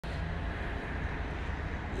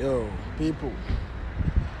Yo, people,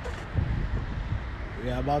 we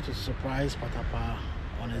are about to surprise Pa2Pa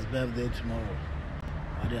on his birthday tomorrow.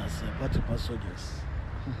 What do you say? Pa2Pa Soldiers.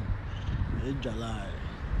 In July.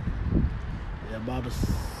 We are about to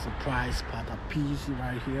surprise Peezy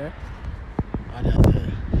right here. What do you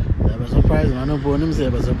say? They were surprised. I know Bonim say they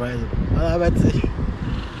were surprised. I bet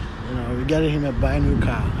we're getting him a brand new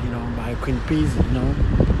car, by Queen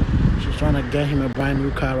Peezy, She's trying to get him a brand new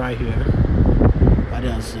car right here. What do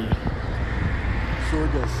you say?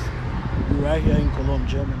 Soldiers. We're right here in Cologne,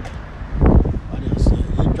 Germany. What do you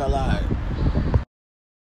say? In July.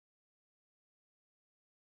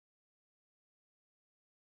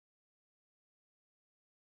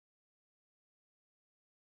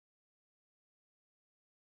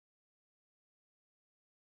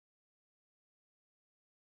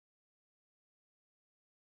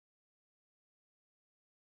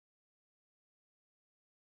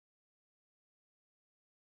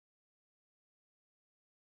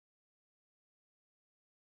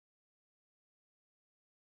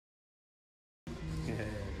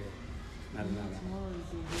 Tomorrow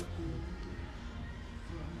is a birthday.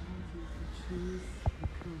 So I want you to choose the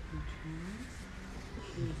cloth you choose.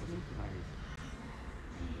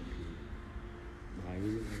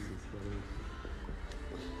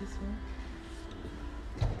 This one?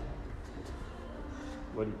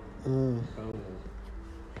 What?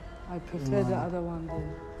 I prefer the other one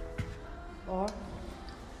then. Or?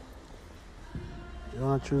 You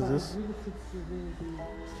want to choose this? Really fits your baby.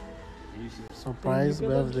 Surprise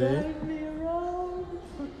birthday. Drive me around.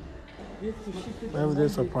 We have to ship it on Birthday Monday.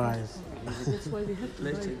 surprise. That's why we have to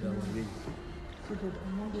Let's buy take it that now. one, really. So that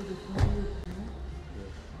on Monday they can do it,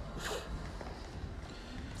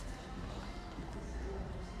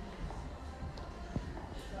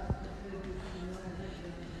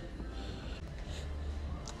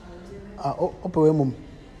 Open your mom.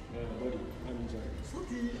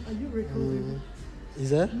 Sorry, are you recording? Is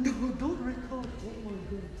that? No, don't record. Oh my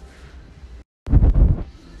God.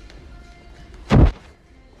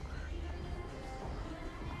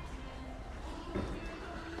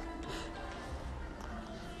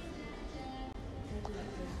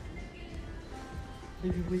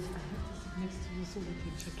 Baby, wait, I have to sit next to you so we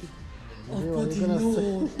can check it. Oh, Yeah, buddy, you're gonna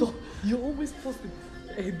no. Don't. You always post it.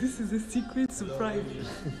 Hey, this is a secret surprise.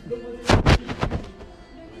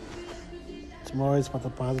 Tomorrow is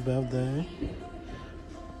Pa2Pa's birthday.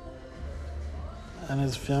 And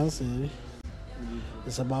his fiancée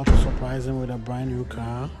is about to surprise him with a brand new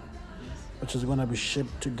car, which is going to be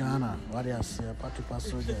shipped to Ghana. What do you say? Pa2Pa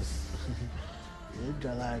Soldiers. In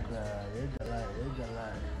July.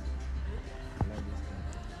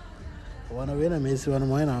 One of them is one of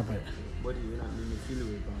mine. Body, you're not me feel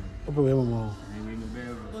it. Open your mom.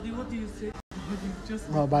 Buddy, what do you say? Just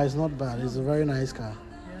No, but it's not bad. It's a very nice car.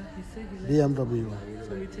 yeah, he said he likes BMW.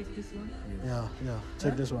 So we take this one? Yeah.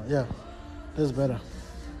 Take this one. Yeah. This is better.